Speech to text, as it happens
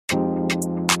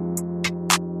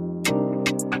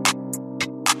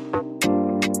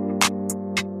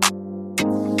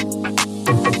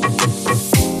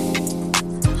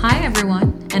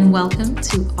and welcome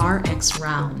to RX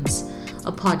Rounds,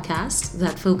 a podcast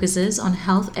that focuses on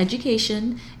health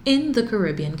education in the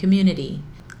Caribbean community.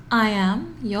 I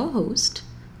am your host,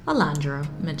 Alandra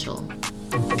Mitchell.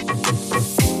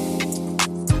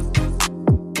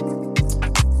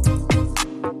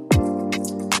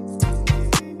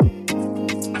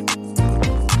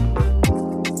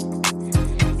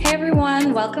 Hey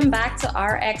everyone, welcome back to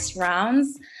RX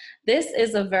Rounds. This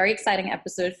is a very exciting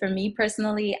episode for me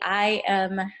personally. I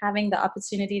am having the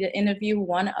opportunity to interview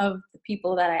one of the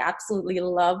people that I absolutely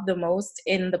love the most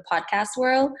in the podcast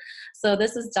world. So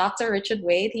this is Dr. Richard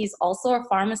Wade. He's also a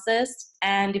pharmacist,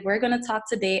 and we're going to talk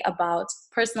today about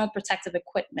personal protective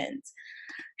equipment.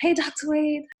 Hey, Dr.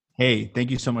 Wade. Hey,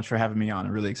 thank you so much for having me on.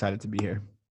 I'm really excited to be here.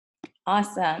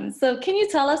 Awesome. So can you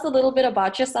tell us a little bit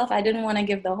about yourself? I didn't want to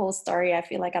give the whole story. I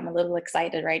feel like I'm a little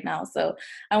excited right now. So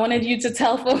I wanted you to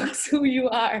tell folks who you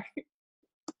are.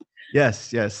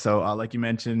 Yes. So like you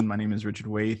mentioned, my name is Richard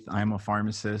Waith. I'm a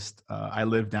pharmacist. I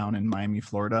live down in Miami,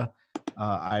 Florida.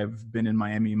 I've been in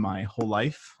Miami my whole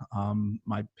life.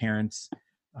 My parents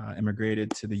immigrated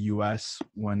to the U.S.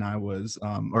 when I was,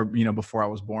 before I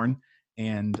was born.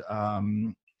 And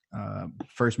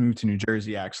first moved to New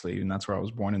Jersey, actually, and that's where I was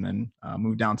born, and then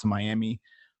moved down to Miami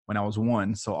when I was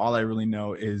 1. So all I really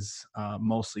know is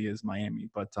mostly is Miami,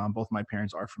 but both my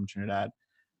parents are from Trinidad.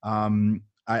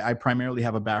 I primarily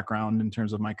have a background in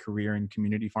terms of my career in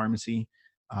community pharmacy,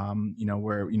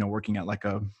 working at like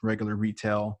a regular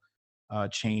retail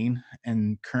chain.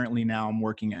 And currently now I'm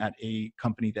working at a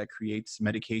company that creates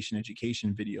medication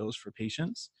education videos for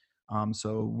patients.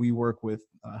 So we work with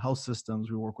health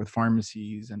systems, we work with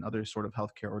pharmacies and other sort of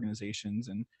healthcare organizations,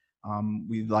 and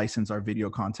we license our video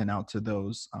content out to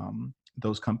those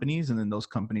companies, and then those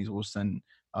companies will send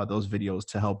those videos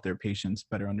to help their patients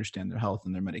better understand their health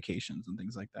and their medications and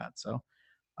things like that. So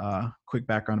quick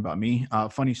background about me.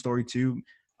 Funny story too,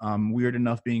 weird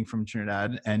enough being from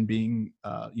Trinidad and being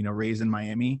raised in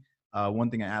Miami. One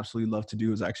thing I absolutely love to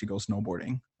do is actually go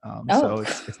snowboarding. So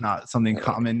it's not something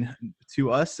common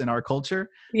to us in our culture,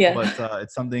 but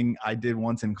it's something I did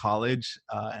once in college,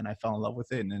 and I fell in love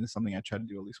with it, and it's something I try to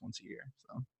do at least once a year.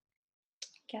 So.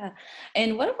 Yeah.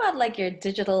 And what about like your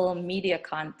digital media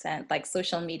content, like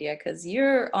social media? Because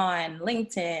you're on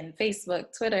LinkedIn, Facebook,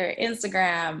 Twitter,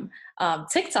 Instagram,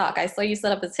 TikTok. I saw you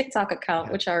set up a TikTok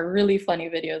account, which are really funny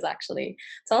videos, actually.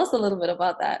 Tell us a little bit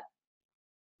about that.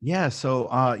 Yeah. So,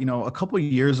 a couple of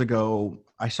years ago,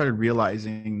 I started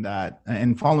realizing that,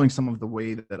 and following some of the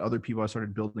way that other people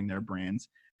started building their brands,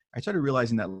 I started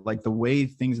realizing that like the way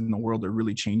things in the world are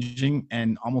really changing,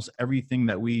 and almost everything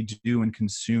that we do and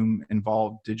consume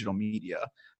involve digital media.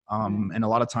 And a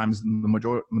lot of times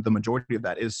the majority of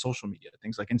that is social media,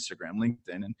 things like Instagram,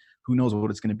 LinkedIn, and who knows what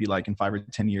it's going to be like in 5 or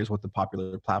 10 years, what the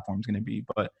popular platform is going to be.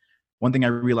 But one thing I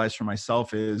realized for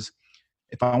myself is,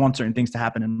 if I want certain things to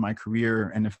happen in my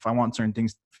career, and if I want certain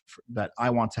things that I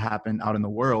want to happen out in the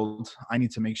world, I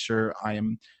need to make sure I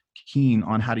am keen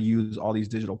on how to use all these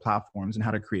digital platforms and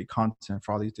how to create content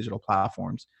for all these digital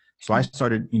platforms. So I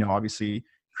started, obviously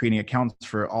creating accounts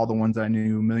for all the ones that I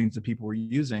knew millions of people were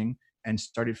using, and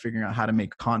started figuring out how to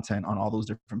make content on all those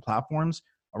different platforms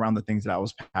around the things that I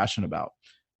was passionate about.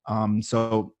 I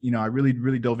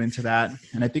really dove into that.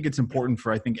 And I think it's important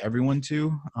for, everyone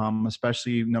to,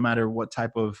 especially no matter what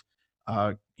type of,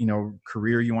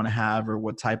 career you want to have, or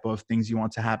what type of things you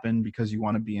want to happen, because you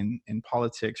want to be in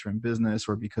politics or in business,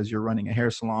 or because you're running a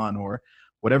hair salon, or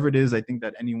whatever it is. I think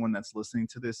that anyone that's listening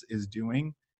to this is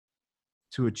doing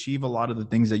to achieve a lot of the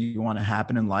things that you want to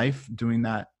happen in life, doing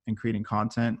that and creating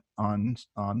content on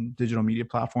digital media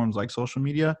platforms like social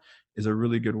media is a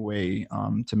really good way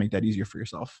to make that easier for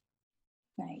yourself.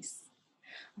 Nice.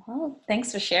 Well,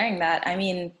 thanks for sharing that. I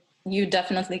mean, you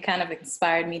definitely kind of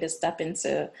inspired me to step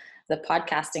into the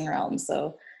podcasting realm.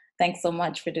 So thanks so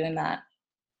much for doing that.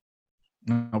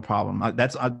 No problem.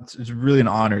 It's really an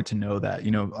honor to know that,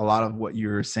 a lot of what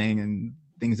you're saying and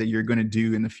things that you're going to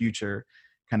do in the future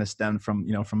kind of stem from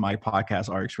my podcast,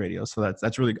 RX Radio. So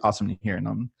that's really awesome to hear.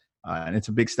 And it's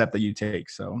a big step that you take.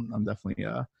 So I'm definitely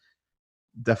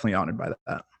honored by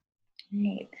that.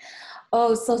 Great.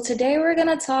 Oh, so today we're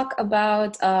going to talk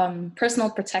about personal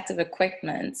protective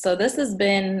equipment. So this has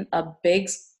been a big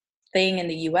thing in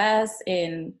the US,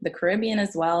 in the Caribbean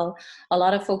as well. A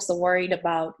lot of folks are worried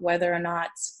about whether or not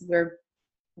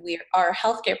our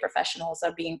healthcare professionals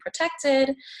are being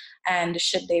protected, and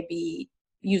should they be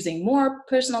using more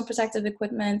personal protective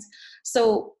equipment.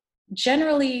 So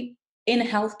generally in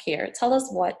healthcare, tell us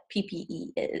what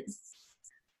PPE is.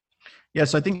 Yeah,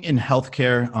 so I think in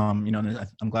healthcare,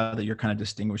 I'm glad that you're kind of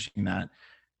distinguishing that.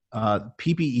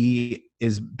 PPE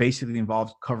is basically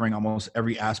involved covering almost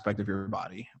every aspect of your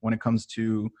body. When it comes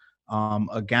to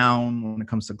a gown, when it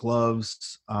comes to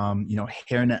gloves,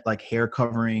 hairnet, like hair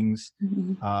coverings,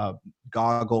 Mhm. uh,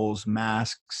 goggles,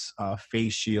 masks,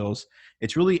 face shields.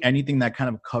 It's really anything that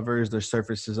kind of covers the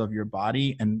surfaces of your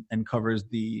body and covers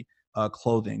the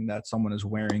clothing that someone is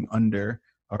wearing under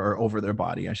or over their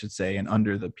body, I should say, and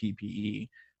under the PPE.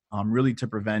 Really to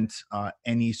prevent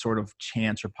any sort of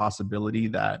chance or possibility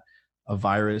that a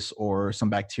virus or some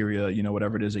bacteria,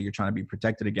 whatever it is that you're trying to be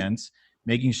protected against,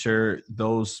 making sure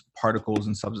those particles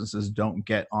and substances don't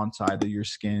get onto either your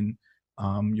skin,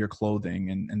 your clothing,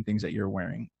 and things that you're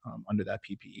wearing under that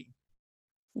PPE.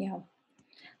 Yeah.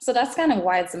 So that's kind of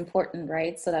why it's important,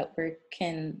 right? So that we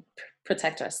can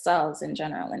protect ourselves in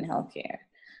general in healthcare.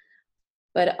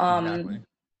 But Exactly.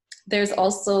 there's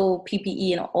also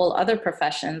PPE in all other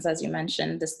professions, as you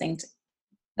mentioned,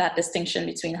 that distinction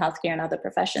between healthcare and other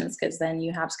professions, because then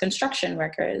you have construction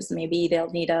workers, maybe they'll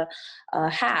need a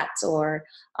hat, or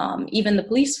even the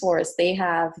police force, they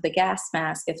have the gas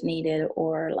mask if needed,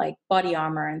 or like body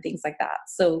armor and things like that.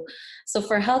 So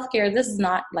for healthcare, this is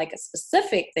not like a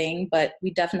specific thing, but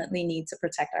we definitely need to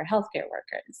protect our healthcare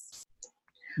workers.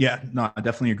 Yeah, no, I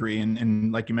definitely agree.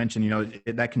 And like you mentioned,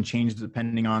 that can change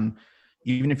depending on,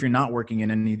 even if you're not working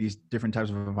in any of these different types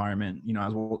of environment,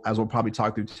 as we'll probably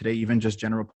talk through today, even just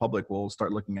general public will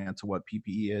start looking into what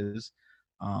PPE is.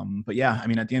 But yeah, I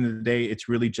mean, at the end of the day, it's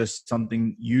really just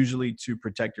something usually to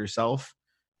protect yourself.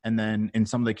 And then in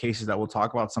some of the cases that we'll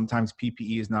talk about, sometimes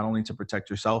PPE is not only to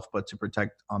protect yourself, but to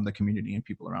protect the community and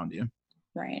people around you.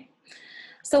 Right.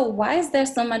 So why is there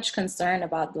so much concern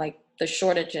about like the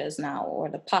shortages now, or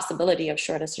the possibility of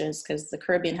shortages? Because the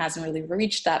Caribbean hasn't really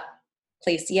reached that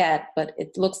place yet, but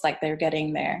it looks like they're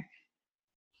getting there.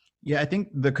 Yeah, I think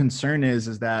the concern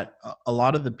is that a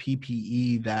lot of the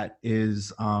PPE that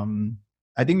is,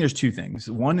 I think there's two things.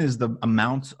 One is the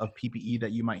amount of PPE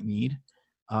that you might need,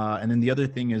 and then the other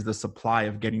thing is the supply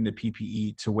of getting the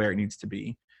PPE to where it needs to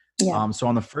be. Yeah. So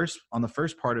on the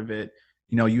first part of it,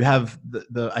 you have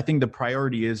the I think the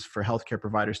priority is for healthcare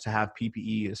providers to have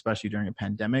PPE, especially during a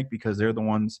pandemic, because they're the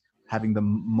ones having the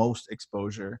most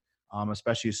exposure,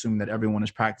 especially assuming that everyone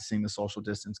is practicing the social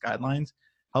distance guidelines.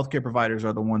 Healthcare providers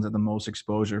are the ones at the most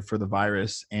exposure for the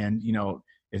virus, and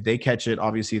if they catch it,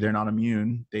 obviously they're not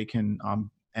immune. They can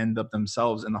end up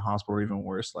themselves in the hospital, or even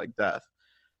worse, like death.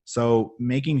 So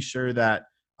making sure that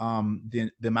the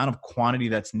amount of quantity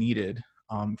that's needed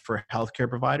for healthcare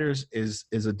providers is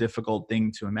a difficult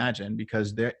thing to imagine,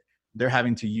 because they're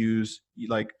having to use,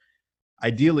 like,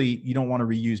 ideally you don't want to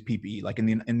reuse PPE. Like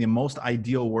in the most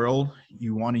ideal world,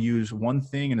 you want to use one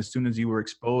thing, and as soon as you were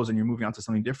exposed and you're moving on to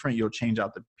something different, you'll change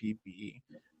out the PPE.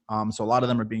 So a lot of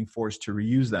them are being forced to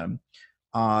reuse them.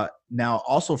 Now,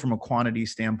 also from a quantity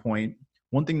standpoint,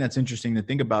 one thing that's interesting to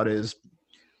think about is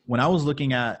when I was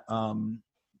looking at when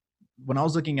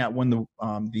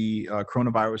the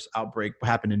coronavirus outbreak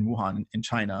happened in Wuhan in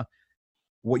China,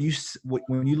 when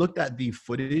you looked at the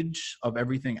footage of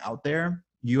everything out there,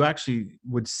 you actually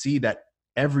would see that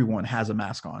everyone has a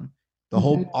mask on.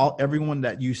 Mhm. Everyone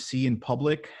that you see in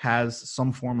public has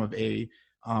some form of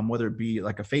whether it be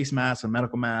like a face mask, a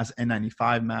medical mask,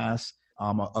 N95 mask,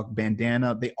 a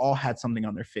bandana. They all had something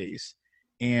on their face.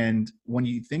 And when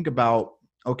you think about,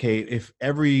 okay, if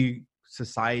every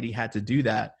society had to do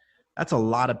that, that's a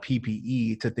lot of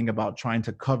PPE to think about trying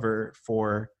to cover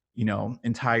for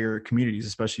entire communities,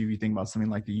 especially if you think about something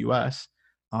like the US.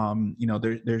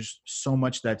 There's so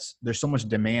much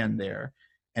demand there,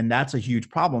 and that's a huge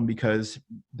problem because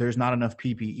there's not enough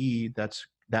PPE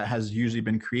that has usually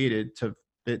been created to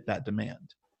fit that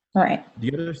demand. Right.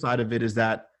 The other side of it is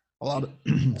that a lot of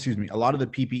excuse me, a lot of the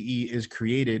PPE is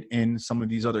created in some of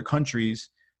these other countries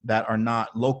that are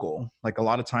not local. Like a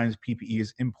lot of times PPE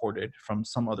is imported from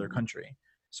some other country.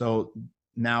 So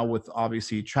now with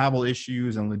obviously travel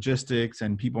issues and logistics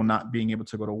and people not being able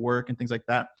to go to work and things like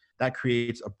that, that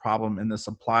creates a problem in the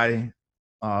supply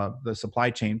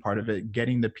chain part of it,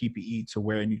 getting the PPE to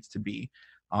where it needs to be.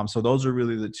 So those are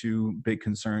really the two big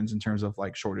concerns in terms of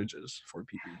like shortages for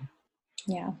PPE.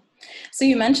 Yeah. So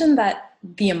you mentioned that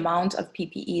the amount of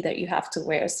PPE that you have to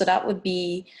wear. So that would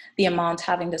be the amount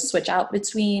having to switch out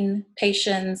between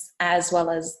patients, as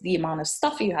well as the amount of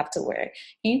stuff you have to wear.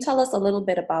 Can you tell us a little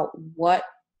bit about what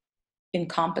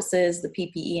encompasses the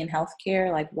PPE in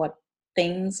healthcare? Like what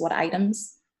things, what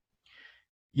items?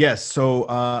 Yes. So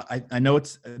I know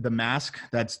it's the mask.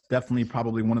 That's definitely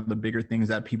probably one of the bigger things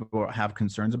that people have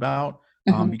concerns about,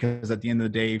 Mhm. because at the end of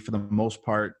the day, for the most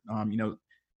part,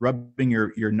 rubbing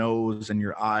your nose and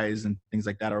your eyes and things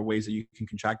like that are ways that you can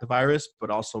contract the virus,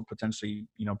 but also potentially,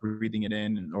 breathing it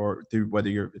in or through whether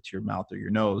it's your mouth or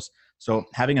your nose. So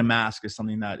having a mask is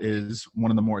something that is one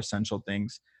of the more essential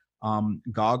things.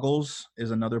 Goggles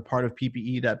is another part of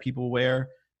PPE that people wear.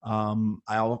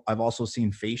 I've also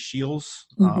seen face shields,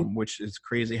 Mhm. which is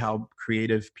crazy how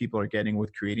creative people are getting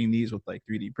with creating these with like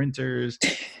 3D printers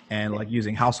and like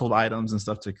using household items and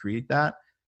stuff to create that.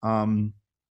 Um,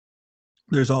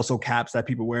 there's also caps that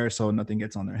people wear so nothing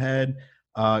gets on their head.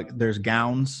 There's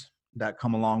gowns that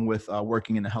come along with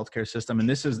working in the healthcare system. And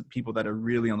this is people that are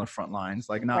really on the front lines.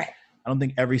 Like Right. I don't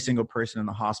think every single person in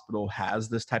the hospital has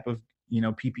this type of,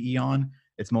 PPE on.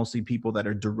 It's mostly people that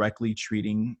are directly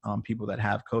treating people that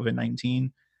have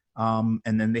COVID-19.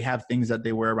 And then they have things that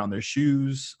they wear around their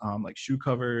shoes, like shoe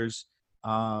covers.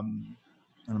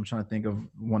 And I'm trying to think of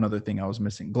one other thing I was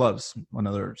missing. Gloves,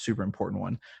 another super important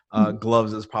one. Mhm.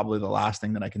 Gloves is probably the last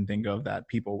thing that I can think of that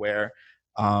people wear.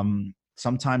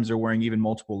 Sometimes they're wearing even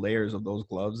multiple layers of those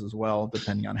gloves as well,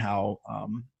 depending on how,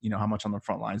 how much on the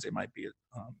front lines they might be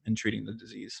in treating the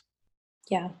disease.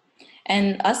 Yeah.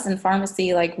 And us in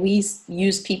pharmacy, like we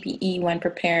use PPE when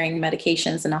preparing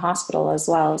medications in a hospital as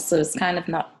well. So it's kind of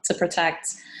not to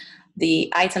protect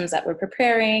the items that we're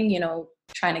preparing,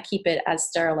 trying to keep it as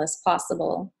sterile as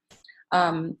possible.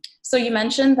 So you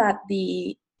mentioned that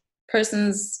the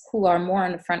persons who are more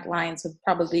on the front lines would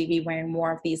probably be wearing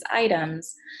more of these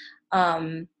items.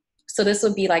 Um, so this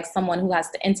would be like someone who has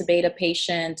to intubate a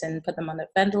patient and put them on the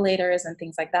ventilators and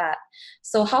things like that.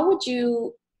 So how would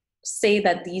you say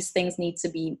that these things need to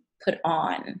be put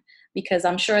on? Because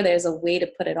I'm sure there's a way to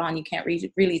put it on. You can't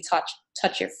really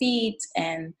touch your feet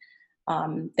and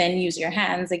then use your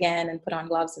hands again and put on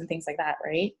gloves and things like that,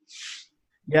 right?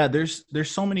 Yeah, there's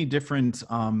so many different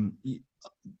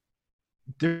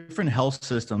health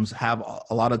systems have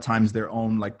a lot of times their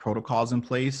own like protocols in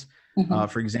place. Mm-hmm.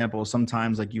 For example,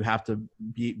 sometimes like you have to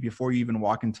be before you even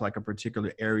walk into like a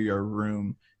particular area or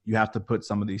room, you have to put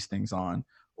some of these things on.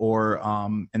 Or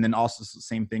and then also the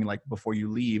same thing, like before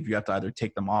you leave, you have to either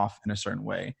take them off in a certain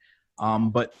way.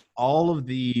 But all of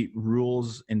the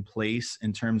rules in place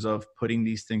in terms of putting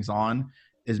these things on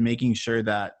is making sure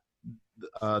that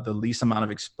the least amount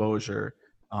of exposure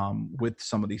with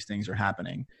some of these things are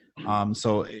happening.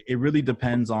 So it really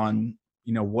depends on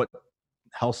what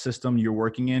health system you're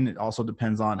working in. It also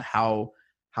depends on how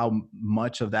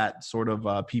much of that sort of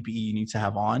PPE you need to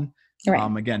have on.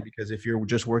 Right. Again, because if you're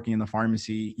just working in the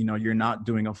pharmacy, you're not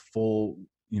doing a full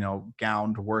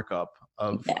gowned workup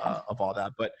Yeah. of all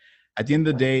that. But at the end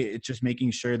of the day, it's just making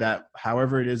sure that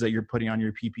however it is that you're putting on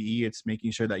your PPE, it's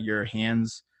making sure that your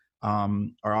hands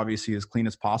are obviously as clean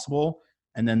as possible.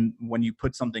 And then when you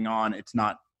put something on, it's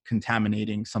not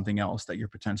contaminating something else that you're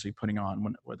potentially putting on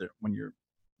when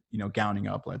you're gowning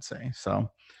up, let's say.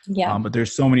 So Yeah. but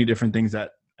there's so many different things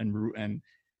that and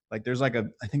like there's like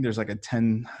I think there's like a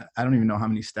 10, I don't even know how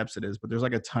many steps it is, but there's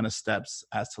like a ton of steps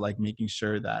as to like making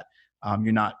sure that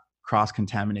you're not cross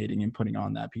contaminating and putting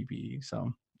on that PPE.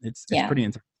 So it's Yeah. pretty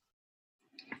intense.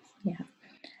 Yeah.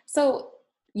 So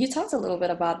you talked a little bit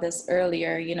about this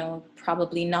earlier,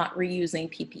 probably not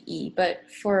reusing PPE, but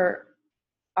for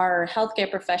our healthcare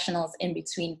professionals in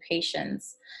between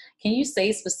patients, can you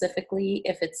say specifically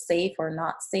if it's safe or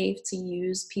not safe to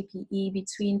use PPE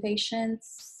between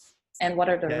patients? And what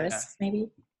are the Yeah. risks, maybe?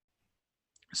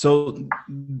 So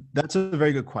that's a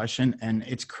very good question. And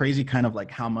it's crazy kind of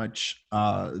like how much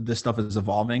this stuff is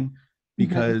evolving, Mm-hmm.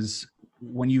 because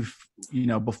when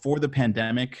before the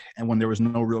pandemic and when there was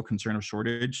no real concern of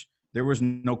shortage, there was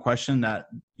no question that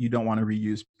you don't want to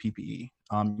reuse PPE.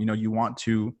 You want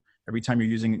to, every time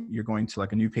you're going to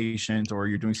like a new patient or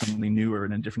you're doing something new or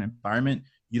in a different environment,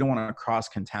 you don't want to cross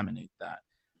contaminate that.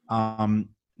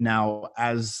 Now,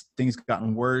 as things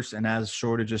gotten worse and as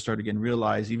shortages started getting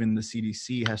realized, even the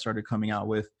CDC has started coming out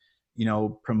with,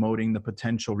 promoting the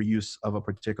potential reuse of a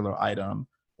particular item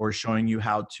or showing you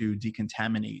how to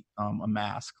decontaminate a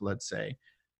mask, let's say.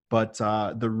 But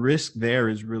the risk there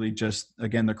is really just,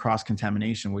 again, the cross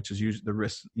contamination, which is usually the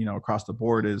risk, across the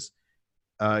board is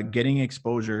getting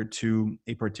exposure to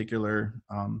a particular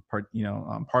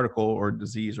particle or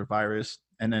disease or virus,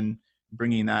 and then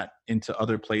bringing that into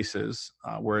other places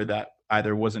where that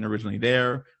either wasn't originally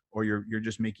there, or you're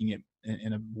just making it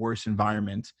in a worse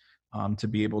environment to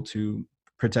be able to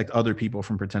protect other people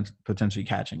from potentially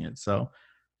catching it. So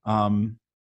um,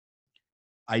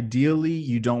 ideally,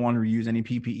 you don't want to reuse any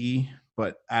PPE,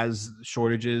 but as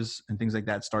shortages and things like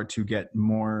that start to get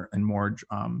more and more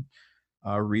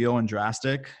real and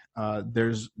drastic,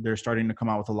 they're starting to come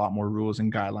out with a lot more rules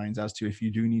and guidelines as to if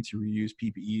you do need to reuse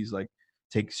PPEs, like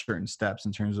take certain steps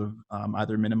in terms of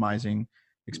either minimizing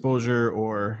exposure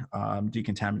or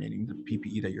decontaminating the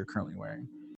PPE that you're currently wearing.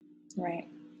 Right.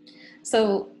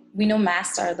 So we know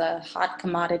masks are the hot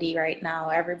commodity right now.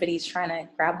 Everybody's trying to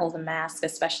grab hold of masks,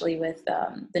 especially with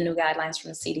the new guidelines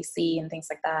from the CDC and things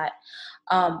like that.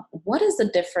 What is the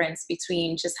difference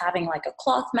between just having like a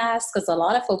cloth mask? Because a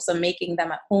lot of folks are making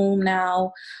them at home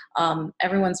now.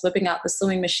 Everyone's whipping out the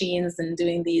sewing machines and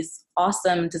doing these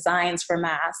awesome designs for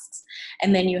masks.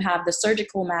 And then you have the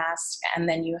surgical mask, and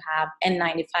then you have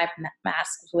N95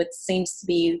 masks, which seems to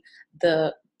be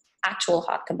the actual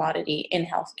hot commodity in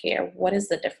healthcare. What is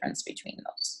the difference between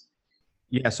those?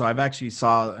 Yeah, so I've actually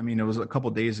saw, I mean, it was a couple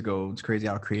of days ago. It's crazy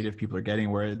how creative people are getting,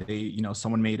 where they,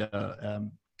 someone made a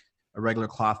regular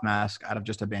cloth mask out of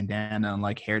just a bandana and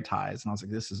like hair ties. And I was like,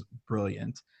 this is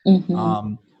brilliant.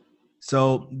 Mm-hmm.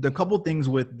 So the couple things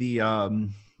with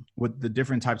the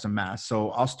different types of masks.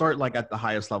 So I'll start like at the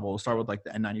highest level. We'll start with like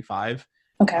the N95.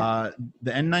 Okay.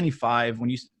 The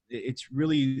N95,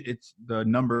 it's the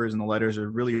numbers and the letters are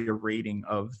really a rating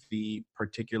of the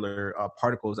particular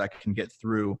particles that can get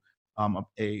through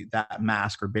that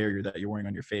mask or barrier that you're wearing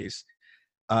on your face.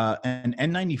 And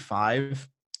N95,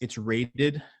 it's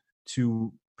rated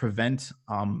to prevent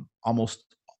almost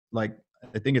like,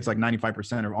 I think it's like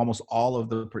 95% or almost all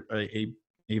of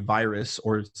a virus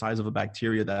or size of a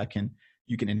bacteria that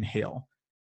you can inhale.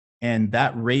 And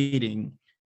that rating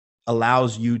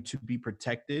allows you to be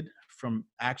protected from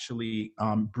actually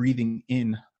breathing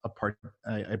in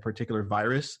a particular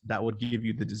virus that would give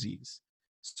you the disease.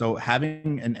 So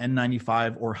having an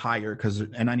N95 or higher, because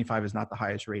N95 is not the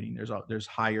highest rating, there's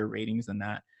higher ratings than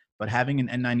that, but having an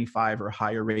N95 or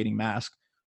higher rating mask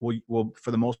will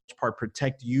for the most part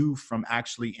protect you from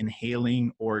actually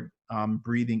inhaling or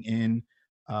breathing in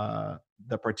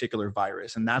the particular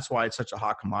virus. And that's why it's such a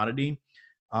hot commodity.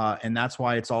 And that's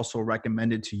why it's also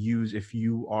recommended to use if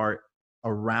you are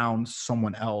around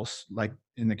someone else, like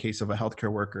in the case of a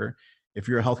healthcare worker. If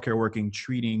you're a healthcare working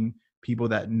treating people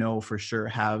that know for sure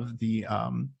have the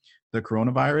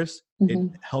coronavirus,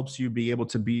 Mm-hmm. it helps you be able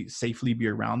to safely be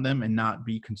around them and not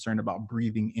be concerned about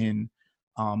breathing in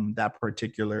that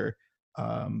particular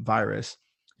virus.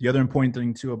 The other important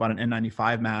thing too about an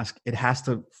N95 mask, it has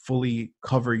to fully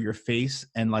cover your face,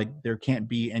 and like there can't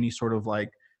be any sort of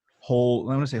like hole.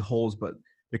 I don't want to say holes, but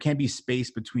there can't be space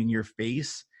between your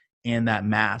face and that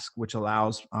mask, which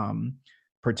allows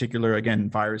particular, again,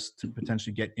 virus to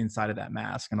potentially get inside of that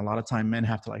mask. And a lot of time men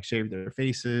have to like shave their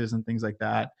faces and things like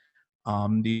that.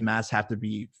 The masks have to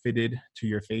be fitted to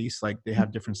your face. Like they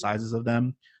have different sizes of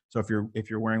them. So if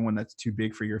you're wearing one that's too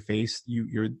big for your face,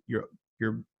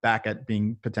 you're back at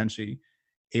being potentially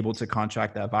able to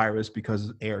contract that virus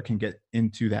because air can get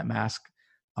into that mask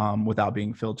without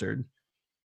being filtered.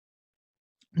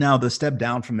 Now, the step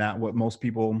down from that, what most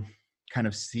people kind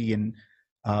of see in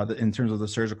terms of the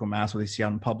surgical mask, what they see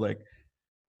out in public,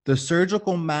 the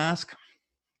surgical mask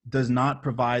does not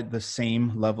provide the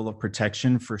same level of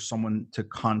protection for someone to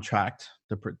contract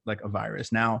like a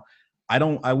virus. Now,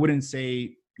 I wouldn't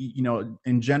say,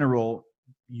 in general,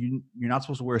 you're not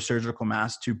supposed to wear a surgical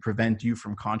mask to prevent you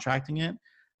from contracting it.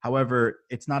 However,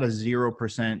 it's not a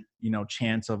 0%,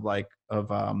 chance of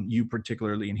you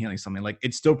particularly inhaling something. Like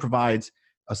it still provides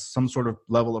some sort of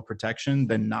level of protection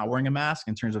than not wearing a mask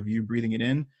in terms of you breathing it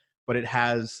in, but it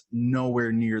has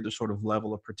nowhere near the sort of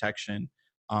level of protection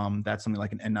that something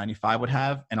like an N95 would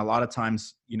have. And a lot of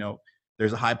times,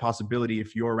 there's a high possibility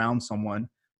if you're around someone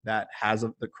that has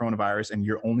the coronavirus and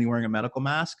you're only wearing a medical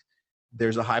mask,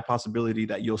 there's a high possibility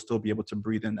that you'll still be able to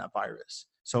breathe in that virus.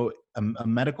 So a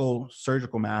medical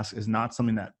surgical mask is not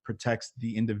something that protects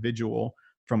the individual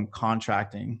from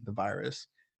contracting the virus.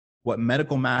 What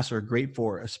medical masks are great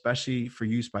for, especially for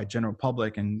use by general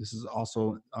public, and this is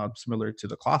also similar to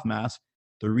the cloth mask,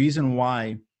 the reason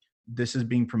why this is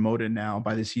being promoted now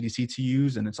by the CDC to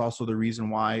use, and it's also the reason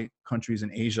why countries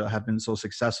in Asia have been so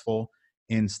successful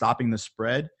in stopping the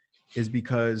spread, is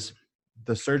because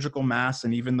the surgical mask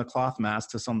and even the cloth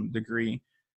mask to some degree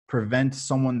prevent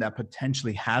someone that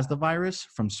potentially has the virus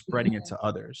from spreading it to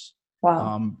others.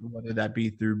 Wow. Whether that be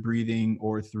through breathing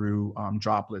or through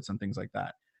droplets and things like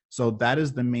that. So that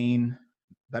is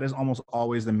almost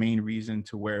always the main reason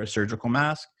to wear a surgical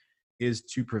mask, is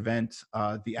to prevent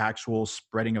the actual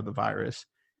spreading of the virus.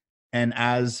 And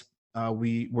as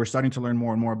we're starting to learn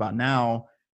more and more about now,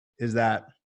 is that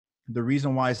the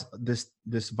reason why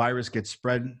this virus gets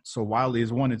spread so wildly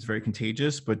is, one, it's very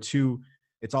contagious, but two,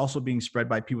 it's also being spread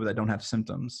by people that don't have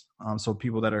symptoms. So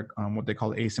people that are what they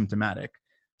call asymptomatic.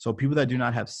 So people that do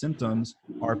not have symptoms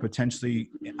are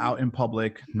potentially out in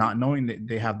public, not knowing that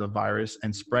they have the virus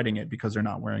and spreading it because they're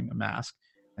not wearing a mask.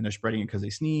 and they're spreading it because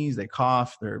they sneeze, they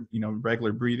cough, they're,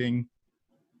 regular breathing.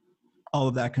 All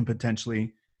of that can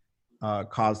potentially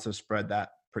cause to spread that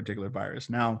particular virus.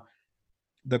 Now,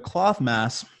 the cloth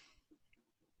masks,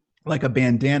 like a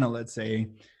bandana, let's say,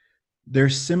 they're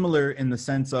similar in the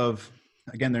sense of,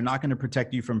 again, they're not going to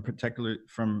protect you from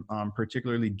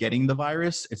particularly getting the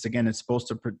virus. It's supposed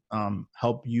to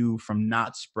help you from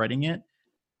not spreading it.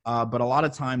 But a lot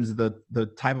of times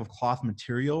the type of cloth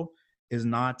material is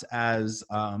not as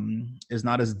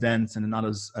dense and not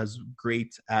as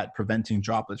great at preventing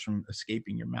droplets from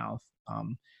escaping your mouth,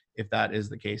 if that is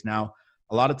the case. Now,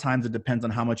 a lot of times it depends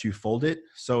on how much you fold it.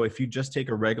 So if you just take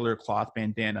a regular cloth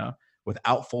bandana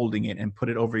without folding it and put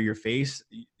it over your face,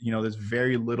 there's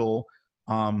very little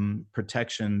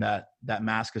protection that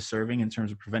mask is serving in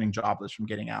terms of preventing droplets from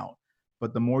getting out.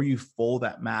 But the more you fold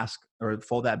that mask or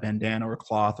fold that bandana or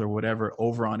cloth or whatever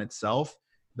over on itself,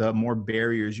 the more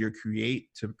barriers you create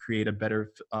to create a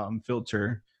better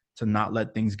filter to not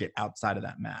let things get outside of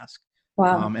that mask.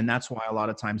 Wow. And that's why a lot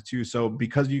of times too. So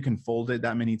because you can fold it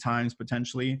that many times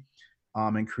potentially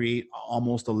and create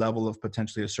almost a level of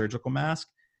potentially a surgical mask,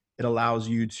 it allows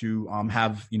you to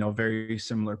have, very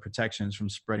similar protections from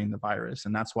spreading the virus.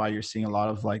 And that's why you're seeing a lot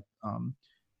of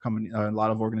a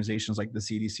lot of organizations like the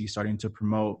CDC starting to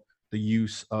promote the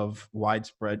use of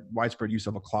widespread use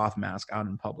of a cloth mask out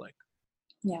in public.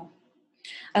 Yeah.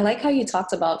 I like how you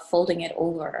talked about folding it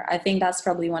over. I think that's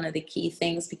probably one of the key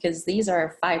things, because these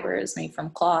are fibers made from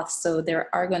cloth. So there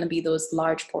are going to be those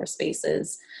large pore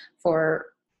spaces for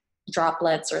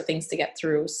droplets or things to get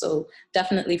through. So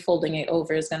definitely folding it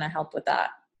over is going to help with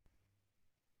that.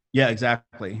 Yeah,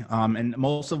 exactly. And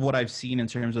most of what I've seen in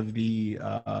terms of the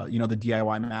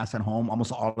DIY masks at home,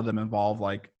 almost all of them involve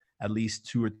like at least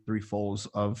 2 or 3 folds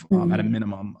of at a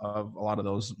minimum of a lot of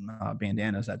those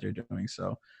bandanas that they're doing.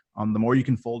 So the more you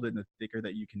can fold it and the thicker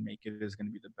that you can make it is going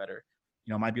to be the better.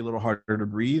 It might be a little harder to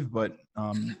breathe, but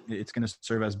it's going to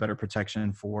serve as better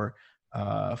protection for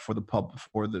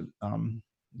the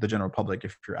general public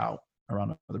if you're out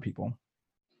around other people.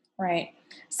 Right.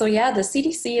 So yeah, the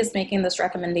CDC is making this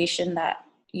recommendation that,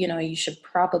 you should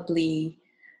probably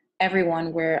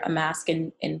everyone wear a mask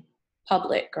in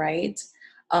public, right?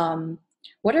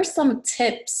 What are some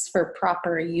tips for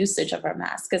proper usage of a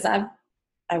mask? Because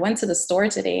I went to the store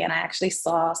today and I actually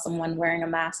saw someone wearing a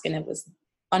mask and it was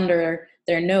under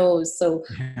their nose. So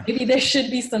maybe there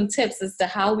should be some tips as to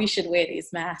how we should wear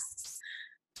these masks.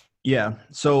 Yeah.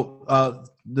 So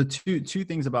the two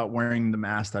things about wearing the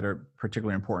mask that are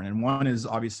particularly important, and one is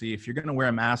obviously if you're going to wear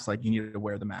a mask, like you need to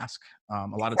wear the mask. A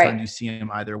lot of times you see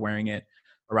them either wearing it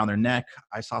around their neck.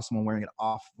 I saw someone wearing it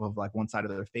off of like one side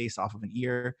of their face, off of an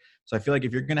ear. So I feel like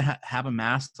if you're going to have a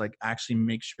mask, like actually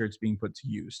make sure it's being put to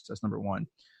use. That's number one.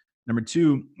 Number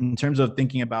two, in terms of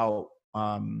thinking about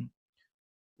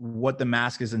what the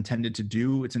mask is intended to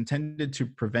do, it's intended to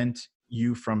prevent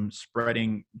you from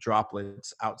spreading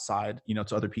droplets outside,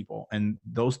 to other people. And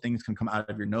those things can come out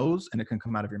of your nose and it can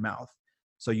come out of your mouth.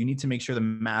 So you need to make sure the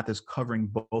mask is covering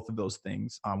both of those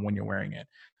things when you're wearing it.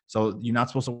 So you're not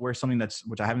supposed to wear something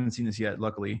which I haven't seen this yet,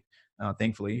 luckily,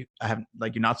 thankfully.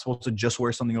 You're not supposed to just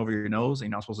wear something over your nose, and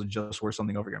you're not supposed to just wear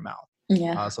something over your mouth.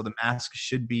 Yeah. So the mask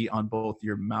should be on both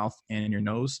your mouth and your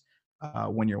nose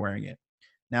when you're wearing it.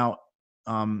 Now,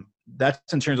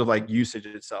 that's in terms of like usage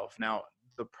itself. Now,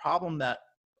 the problem that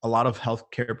a lot of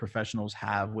healthcare professionals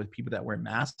have with people that wear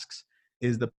masks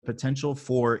is the potential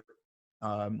for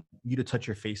you to touch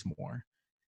your face more.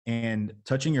 And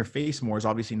touching your face more is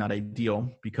obviously not ideal,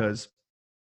 because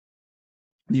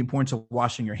the importance of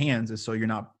washing your hands is so you're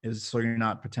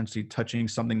not potentially touching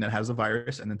something that has a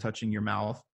virus and then touching your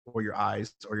mouth or your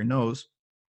eyes or your nose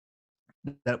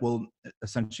that will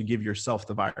essentially give yourself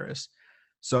the virus.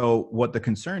 So what the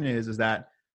concern is that,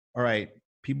 all right,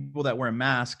 people that wear a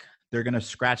mask, they're going to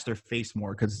scratch their face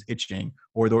more because it's itching,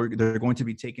 or they're going to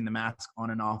be taking the mask on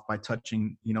and off by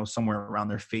touching, somewhere around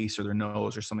their face or their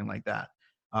nose or something like that.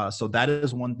 So that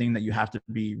is one thing that you have to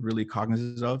be really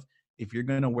cognizant of. If you're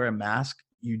going to wear a mask,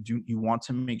 you want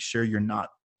to make sure you're not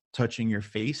touching your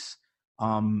face,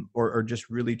 or just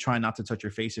really try not to touch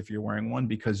your face if you're wearing one,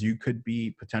 because you could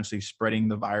be potentially spreading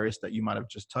the virus that you might have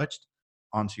just touched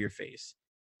onto your face.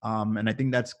 And I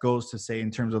think that goes to say in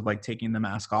terms of like taking the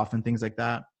mask off and things like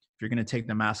that. If you're going to take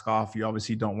the mask off, you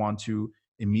obviously don't want to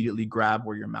immediately grab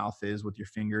where your mouth is with your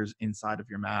fingers inside of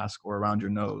your mask or around your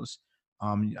nose.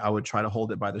 I would try to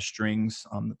hold it by the strings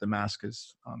that the mask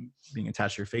is being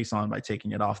attached to your face on by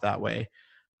taking it off that way,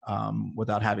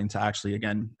 without having to actually,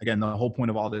 again, the whole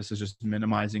point of all this is just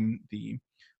minimizing the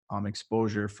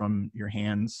exposure from your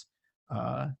hands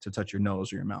to touch your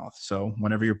nose or your mouth. So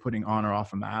whenever you're putting on or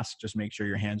off a mask, just make sure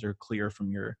your hands are clear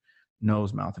from your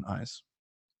nose, mouth, and eyes.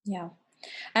 Yeah.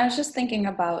 I was just thinking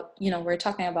about, we're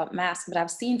talking about masks, but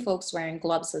I've seen folks wearing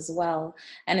gloves as well.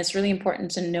 And it's really important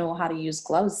to know how to use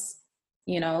gloves,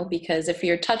 because if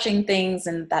you're touching things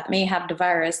and that may have the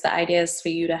virus, the idea is for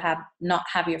you to not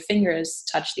have your fingers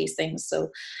touch these things. So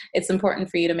it's important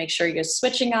for you to make sure you're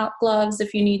switching out gloves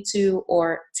if you need to,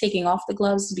 or taking off the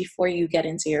gloves before you get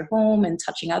into your home and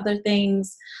touching other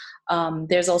things.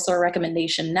 There's also a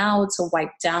recommendation now to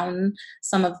wipe down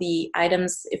some of the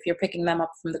items if you're picking them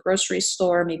up from the grocery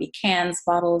store, maybe cans,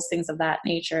 bottles, things of that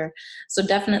nature. So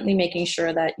definitely making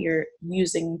sure that you're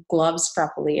using gloves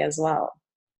properly as well.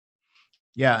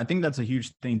 Yeah, I think that's a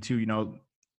huge thing too.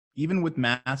 Even with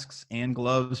masks and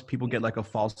gloves, people get like a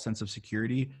false sense of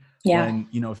security Yeah. when,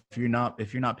 if you're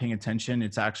not paying attention,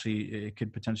 it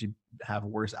could potentially have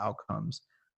worse outcomes.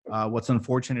 What's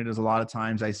unfortunate is a lot of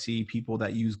times I see people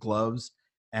that use gloves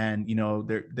and,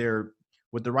 they're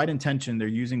with the right intention, they're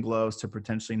using gloves to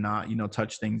potentially not,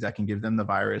 touch things that can give them the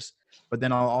virus. But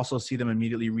then I'll also see them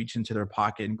immediately reach into their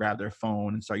pocket and grab their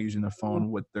phone and start using their phone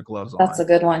with their gloves That's on. a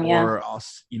good one. Yeah. Or I'll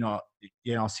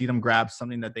see them grab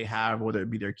something that they have, whether it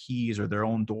be their keys or their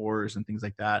own doors and things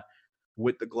like that,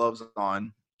 with the gloves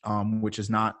on, which is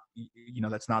not,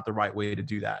 that's not the right way to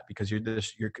do that, because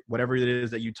you're whatever it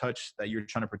is that you touch that you're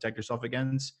trying to protect yourself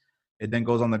against, it then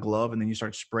goes on the glove and then you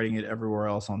start spreading it everywhere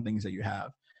else on things that you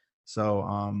have. So,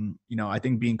 I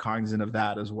think being cognizant of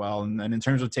that as well. And then in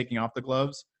terms of taking off the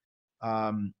gloves,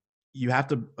 um, you have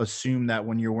to assume that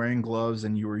when you're wearing gloves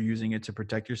and you are using it to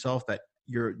protect yourself, that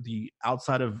the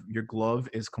outside of your glove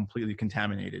is completely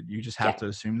contaminated. You just have Yeah. to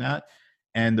assume that.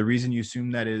 And the reason you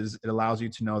assume that is it allows you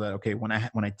to know that, okay, when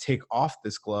I take off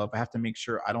this glove, I have to make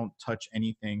sure I don't touch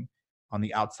anything on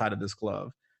the outside of this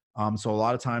glove. So a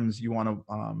lot of times you want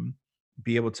to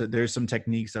be able to, there's some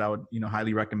techniques that I would,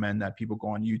 highly recommend that people go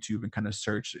on YouTube and kind of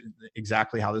search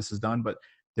exactly how this is done. But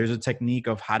there's a technique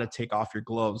of how to take off your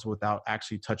gloves without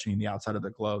actually touching the outside of the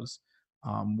gloves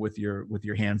with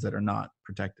your hands that are not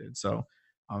protected. So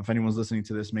if anyone's listening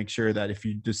to this, make sure that if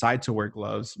you decide to wear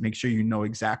gloves, make sure you know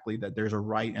exactly that there's a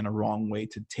right and a wrong way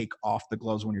to take off the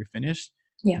gloves when you're finished,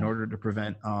 in Yeah. order to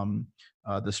prevent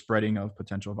the spreading of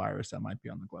potential virus that might be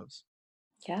on the gloves.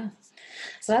 Yeah.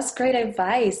 So that's great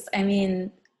advice. I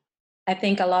mean, I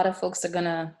think a lot of folks are going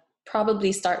to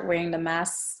probably start wearing the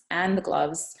masks and the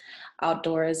gloves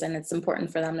outdoors, and it's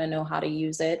important for them to know how to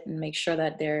use it and make sure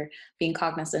that they're being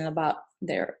cognizant about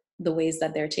the ways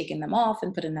that they're taking them off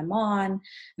and putting them on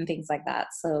and things like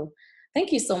that. So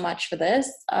thank you so much for this.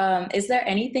 Is there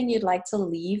anything you'd like to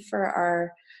leave for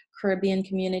our Caribbean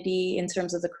community in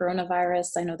terms of the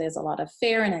coronavirus? I know there's a lot of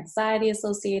fear and anxiety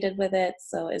associated with it.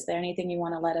 So is there anything you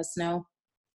want to let us know?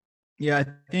 Yeah, I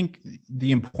think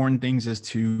the important things is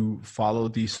to follow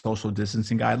the social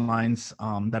distancing guidelines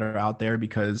that are out there,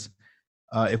 because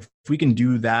if we can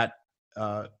do that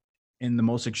in the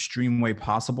most extreme way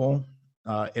possible,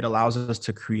 it allows us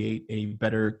to create a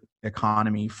better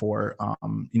economy for,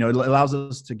 it allows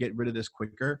us to get rid of this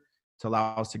quicker, to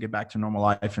allow us to get back to normal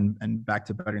life and back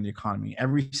to bettering the economy.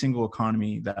 Every single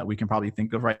economy that we can probably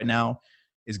think of right now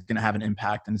is going to have an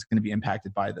impact, and it's going to be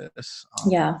impacted by this.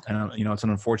 Yeah. And it's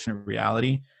an unfortunate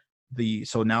reality.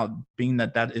 So now, being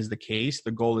that is the case,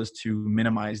 the goal is to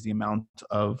minimize the amount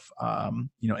of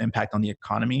impact on the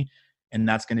economy, and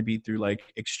that's going to be through like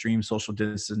extreme social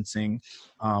distancing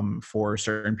for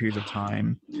certain periods of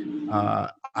time.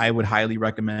 I would highly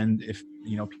recommend, if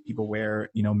people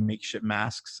wear makeshift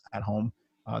masks at home,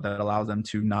 that allows them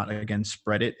to not again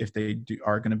spread it if they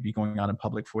are going to be going out in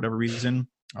public for whatever reason.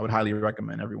 I would highly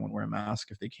recommend everyone wear a mask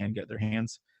if they can get their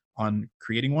hands on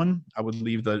creating one. I would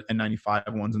leave the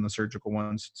N95 ones and the surgical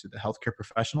ones to the healthcare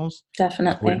professionals. I wouldn't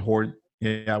Definitely. hoard.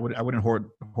 Yeah, I wouldn't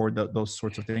hoard those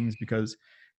sorts of things, because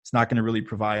it's not going to really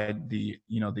provide the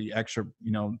extra,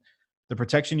 the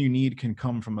protection you need can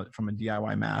come from a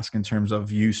DIY mask in terms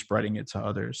of you spreading it to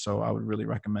others. So I would really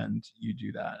recommend you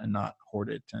do that and not hoard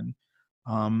it. And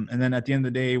then at the end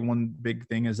of the day, one big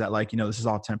thing is that, this is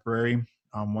all temporary.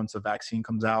 Once a vaccine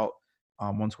comes out,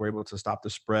 once we're able to stop the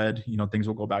spread, things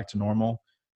will go back to normal,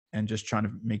 and just trying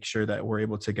to make sure that we're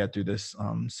able to get through this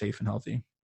safe and healthy.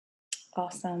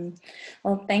 Awesome.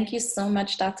 Well, thank you so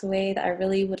much, Dr. Wade. I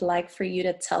really would like for you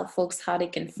to tell folks how they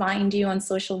can find you on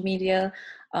social media,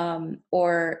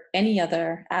 or any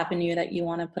other avenue that you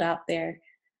want to put out there.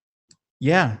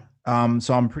 Yeah.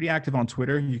 So I'm pretty active on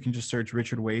Twitter. You can just search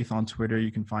Richard Waithe on Twitter.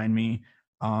 You can find me.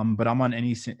 But I'm on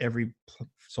every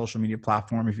social media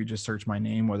platform. If you just search my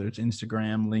name, whether it's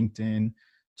Instagram, LinkedIn,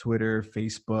 Twitter,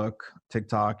 Facebook,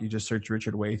 TikTok. You just search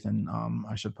Richard Waithe, and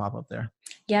I should pop up there.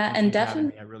 Yeah, and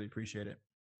definitely, I really appreciate it.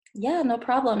 Yeah, no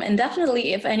problem. And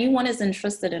definitely, if anyone is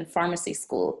interested in pharmacy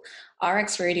school,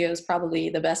 RX Radio is probably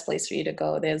the best place for you to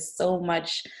go. There's so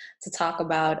much to talk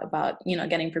about,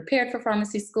 getting prepared for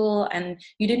pharmacy school. And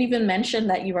you didn't even mention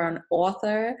that you are an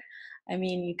author. I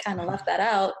mean, you kind of left that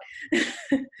out.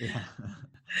 Yeah.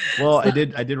 Well, I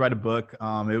did write a book.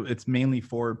 It's mainly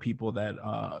for people that,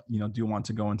 do want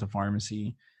to go into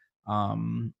pharmacy.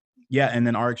 Yeah. And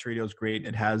then RX Radio is great.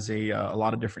 It has a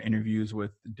lot of different interviews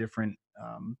with different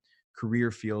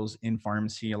career fields in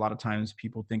pharmacy. A lot of times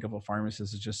people think of a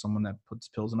pharmacist as just someone that puts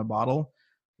pills in a bottle,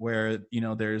 where,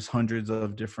 there's hundreds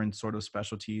of different sort of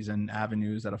specialties and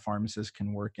avenues that a pharmacist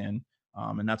can work in.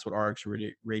 And that's what RX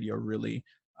Radio really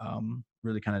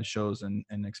kind of shows and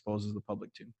exposes the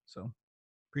public to. So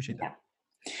appreciate that.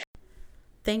 Yeah.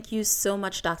 Thank you so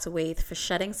much, Dr. Waithe, for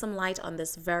shedding some light on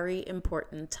this very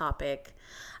important topic.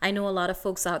 I know a lot of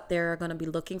folks out there are going to be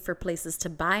looking for places to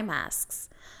buy masks,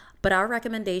 but our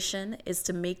recommendation is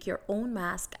to make your own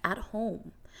mask at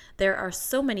home. There are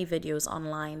so many videos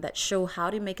online that show how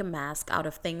to make a mask out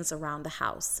of things around the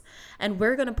house, and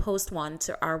we're going to post one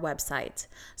to our website.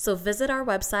 So visit our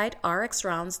website,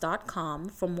 rxrounds.com,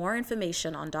 for more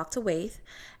information on Dr. Waithe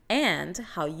and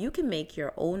how you can make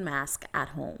your own mask at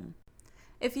home.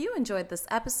 If you enjoyed this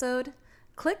episode,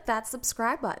 click that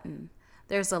subscribe button.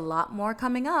 There's a lot more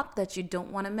coming up that you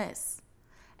don't want to miss.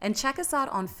 And check us out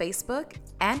on Facebook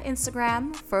and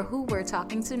Instagram for who we're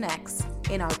talking to next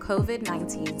in our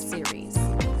COVID-19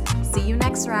 series. See you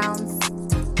next rounds.